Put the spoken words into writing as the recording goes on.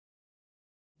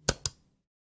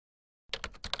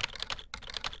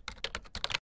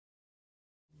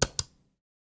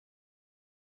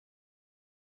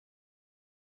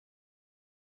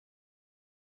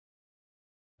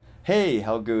Hey,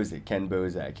 how goes it? Ken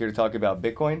Bozak here to talk about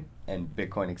Bitcoin and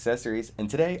Bitcoin accessories, and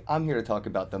today I'm here to talk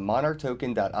about the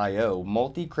monarchtoken.io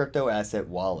multi-crypto asset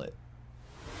wallet.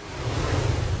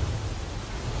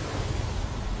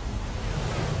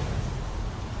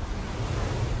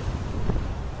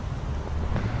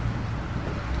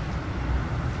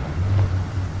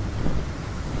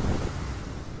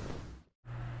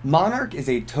 Monarch is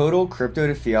a total crypto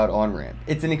to fiat on-ramp.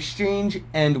 It's an exchange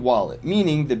and wallet,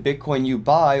 meaning the Bitcoin you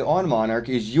buy on Monarch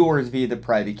is yours via the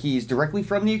private keys directly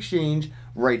from the exchange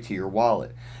right to your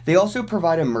wallet. They also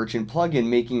provide a merchant plugin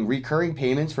making recurring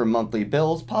payments for monthly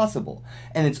bills possible,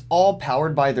 and it's all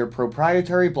powered by their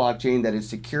proprietary blockchain that is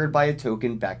secured by a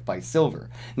token backed by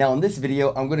silver. Now in this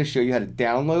video, I'm going to show you how to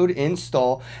download,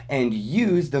 install, and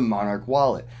use the Monarch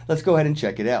wallet. Let's go ahead and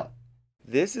check it out.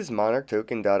 This is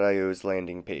monarchtoken.io's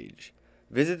landing page.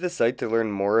 Visit the site to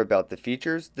learn more about the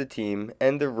features, the team,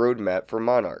 and the roadmap for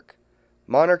Monarch.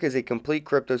 Monarch is a complete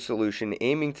crypto solution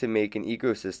aiming to make an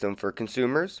ecosystem for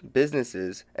consumers,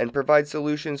 businesses, and provide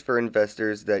solutions for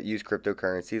investors that use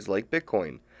cryptocurrencies like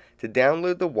Bitcoin. To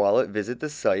download the wallet, visit the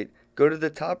site, go to the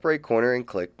top right corner and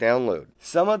click Download.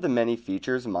 Some of the many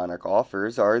features Monarch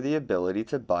offers are the ability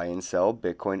to buy and sell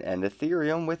Bitcoin and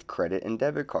Ethereum with credit and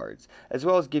debit cards, as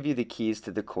well as give you the keys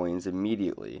to the coins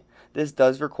immediately. This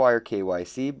does require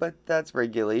KYC, but that's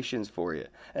regulations for you.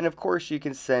 And of course, you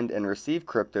can send and receive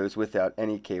cryptos without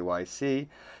any KYC.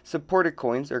 Supported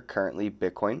coins are currently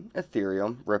Bitcoin,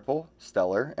 Ethereum, Ripple,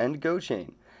 Stellar, and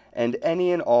GoChain, and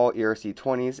any and all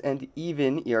ERC-20s and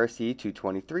even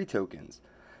ERC-223 tokens.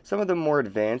 Some of the more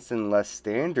advanced and less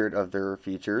standard of their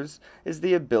features is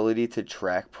the ability to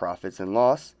track profits and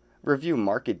loss, review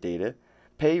market data,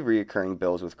 pay recurring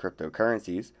bills with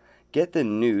cryptocurrencies, get the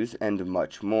news, and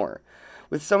much more.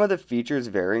 With some of the features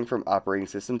varying from operating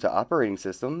system to operating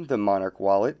system, the Monarch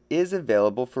wallet is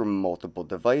available for multiple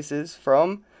devices,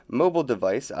 from mobile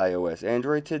device, iOS,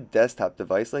 Android, to desktop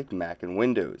device like Mac and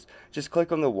Windows. Just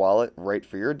click on the wallet right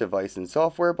for your device and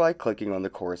software by clicking on the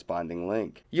corresponding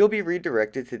link. You'll be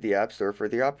redirected to the App Store for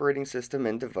the operating system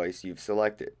and device you've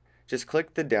selected. Just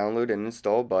click the download and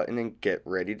install button and get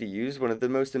ready to use one of the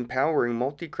most empowering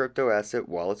multi-crypto asset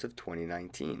wallets of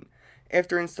 2019.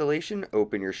 After installation,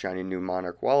 open your shiny new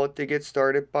Monarch wallet to get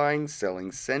started buying,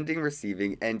 selling, sending,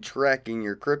 receiving, and tracking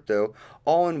your crypto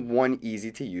all in one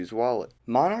easy-to-use wallet.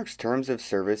 Monarch's terms of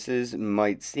services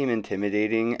might seem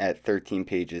intimidating at 13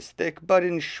 pages thick, but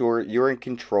in short, you're in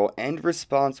control and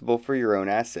responsible for your own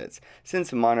assets.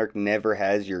 Since Monarch never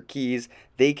has your keys,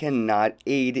 they cannot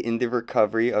aid in the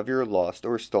recovery of your lost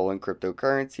or stolen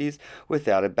cryptocurrencies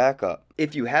without a backup.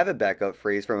 If you have a backup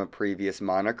phrase from a previous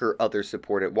Monarch or other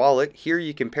supported wallet, here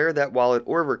you can pair that wallet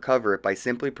or recover it by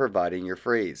simply providing your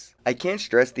phrase. I can't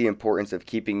stress the importance of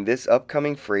keeping this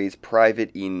upcoming phrase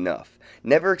private enough.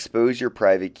 Never expose your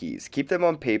private keys. Keep them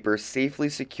on paper, safely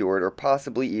secured, or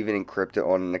possibly even encrypted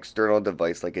on an external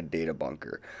device like a data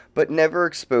bunker. But never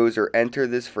expose or enter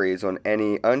this phrase on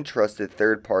any untrusted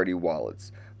third-party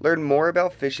wallets. Learn more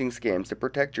about phishing scams to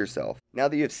protect yourself. Now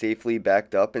that you have safely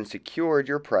backed up and secured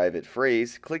your private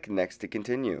phrase, click Next to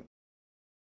continue.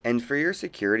 And for your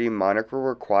security, Monarch will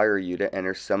require you to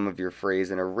enter some of your phrase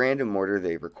in a random order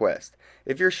they request.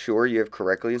 If you're sure you have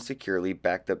correctly and securely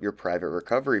backed up your private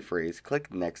recovery phrase,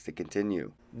 click Next to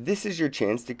continue. This is your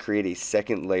chance to create a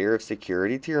second layer of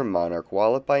security to your Monarch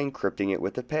wallet by encrypting it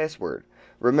with a password.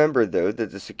 Remember though that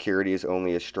the security is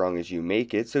only as strong as you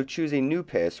make it, so choose a new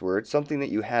password, something that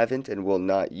you haven't and will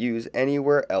not use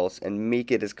anywhere else, and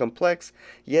make it as complex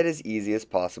yet as easy as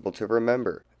possible to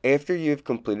remember. After you've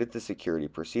completed the security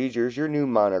procedures, your new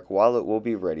Monarch wallet will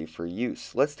be ready for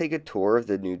use. Let's take a tour of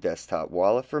the new desktop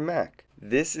wallet for Mac.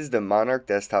 This is the Monarch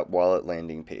desktop wallet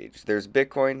landing page. There's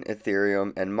Bitcoin,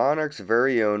 Ethereum, and Monarch's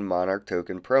very own Monarch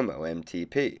Token Promo,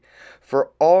 MTP. For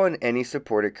all and any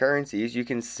supported currencies, you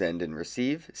can send and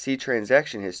receive, see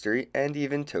transaction history, and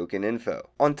even token info.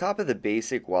 On top of the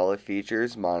basic wallet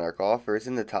features Monarch offers,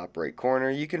 in the top right corner,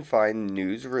 you can find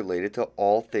news related to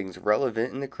all things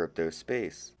relevant in the crypto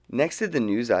space. Next to the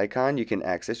news icon, you can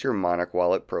access your Monarch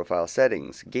wallet profile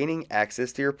settings, gaining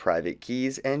access to your private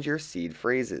keys and your seed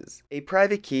phrases. A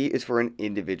private key is for an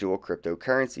individual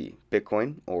cryptocurrency,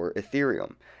 Bitcoin or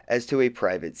Ethereum, as to a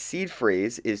private seed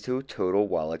phrase is to total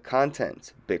wallet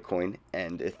contents, Bitcoin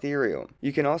and Ethereum.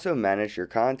 You can also manage your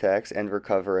contacts and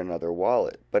recover another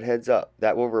wallet, but heads up,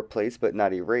 that will replace but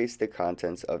not erase the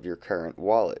contents of your current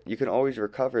wallet. You can always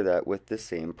recover that with the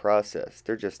same process,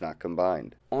 they're just not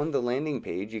combined. On the landing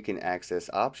page, you can access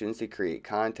options to create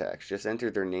contacts. Just enter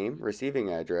their name, receiving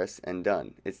address, and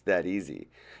done. It's that easy.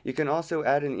 You can also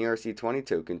add an ERC20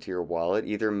 token to your wallet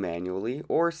either manually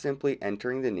or simply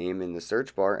entering the name in the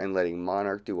search bar and letting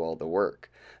Monarch do all the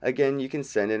work. Again, you can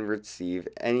send and receive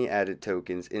any added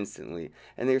tokens instantly,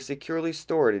 and they are securely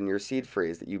stored in your seed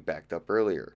phrase that you backed up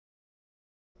earlier.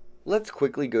 Let's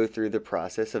quickly go through the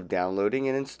process of downloading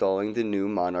and installing the new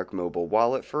Monarch mobile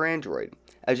wallet for Android.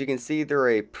 As you can see, there are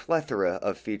a plethora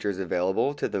of features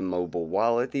available to the mobile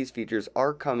wallet. These features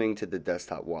are coming to the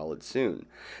desktop wallet soon.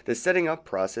 The setting up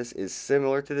process is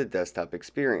similar to the desktop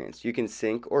experience. You can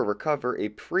sync or recover a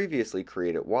previously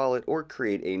created wallet or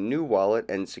create a new wallet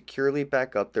and securely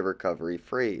back up the recovery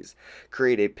phrase.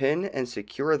 Create a PIN and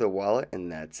secure the wallet,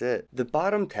 and that's it. The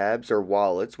bottom tabs are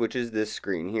wallets, which is this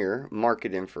screen here,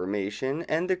 market information,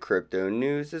 and the crypto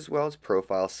news, as well as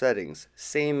profile settings,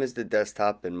 same as the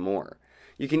desktop and more.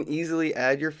 You can easily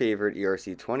add your favorite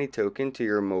ERC20 token to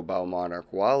your mobile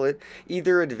Monarch wallet,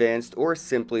 either advanced or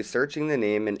simply searching the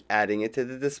name and adding it to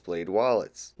the displayed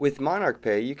wallets. With Monarch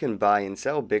Pay, you can buy and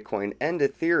sell Bitcoin and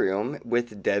Ethereum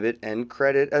with debit and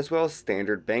credit, as well as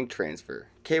standard bank transfer.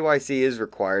 KYC is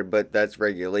required, but that's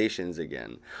regulations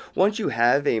again. Once you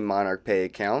have a Monarch Pay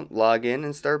account, log in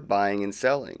and start buying and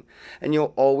selling. And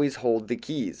you'll always hold the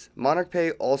keys. Monarch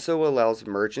Pay also allows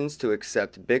merchants to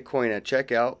accept Bitcoin at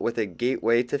checkout with a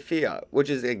gateway to fiat, which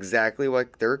is exactly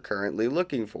what they're currently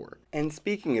looking for. And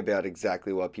speaking about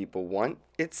exactly what people want,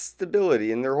 it's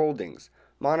stability in their holdings.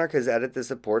 Monarch has added the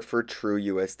support for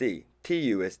TrueUSD,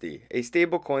 TUSD, a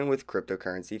stablecoin with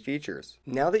cryptocurrency features.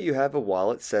 Now that you have a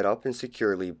wallet set up and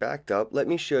securely backed up, let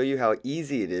me show you how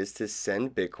easy it is to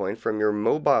send Bitcoin from your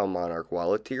mobile Monarch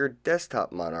wallet to your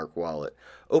desktop Monarch wallet.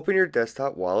 Open your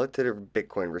desktop wallet to the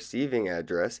Bitcoin receiving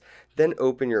address, then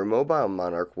open your mobile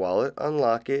Monarch wallet,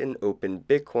 unlock it, and open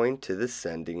Bitcoin to the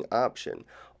sending option.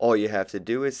 All you have to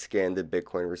do is scan the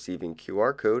Bitcoin receiving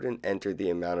QR code and enter the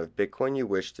amount of Bitcoin you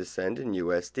wish to send in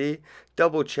USD,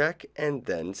 double check, and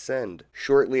then send.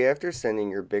 Shortly after sending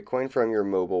your Bitcoin from your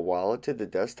mobile wallet to the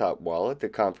desktop wallet, the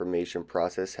confirmation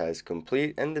process has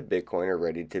complete and the Bitcoin are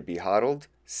ready to be hodled,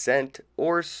 sent,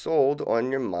 or sold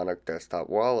on your Monarch desktop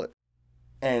wallet.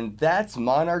 And that's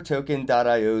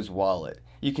MonarchToken.io's wallet.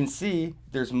 You can see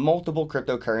there's multiple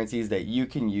cryptocurrencies that you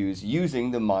can use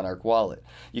using the Monarch wallet.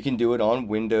 You can do it on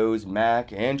Windows,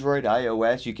 Mac, Android,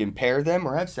 iOS. You can pair them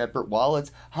or have separate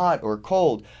wallets, hot or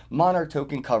cold. Monarch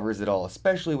Token covers it all,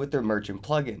 especially with their merchant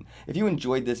plugin. If you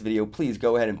enjoyed this video, please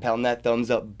go ahead and pound that thumbs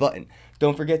up button.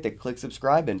 Don't forget to click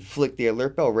subscribe and flick the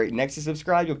alert bell right next to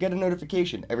subscribe. You'll get a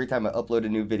notification every time I upload a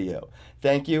new video.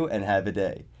 Thank you and have a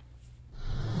day.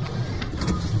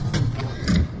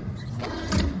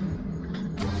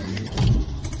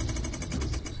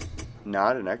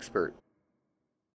 Not an expert.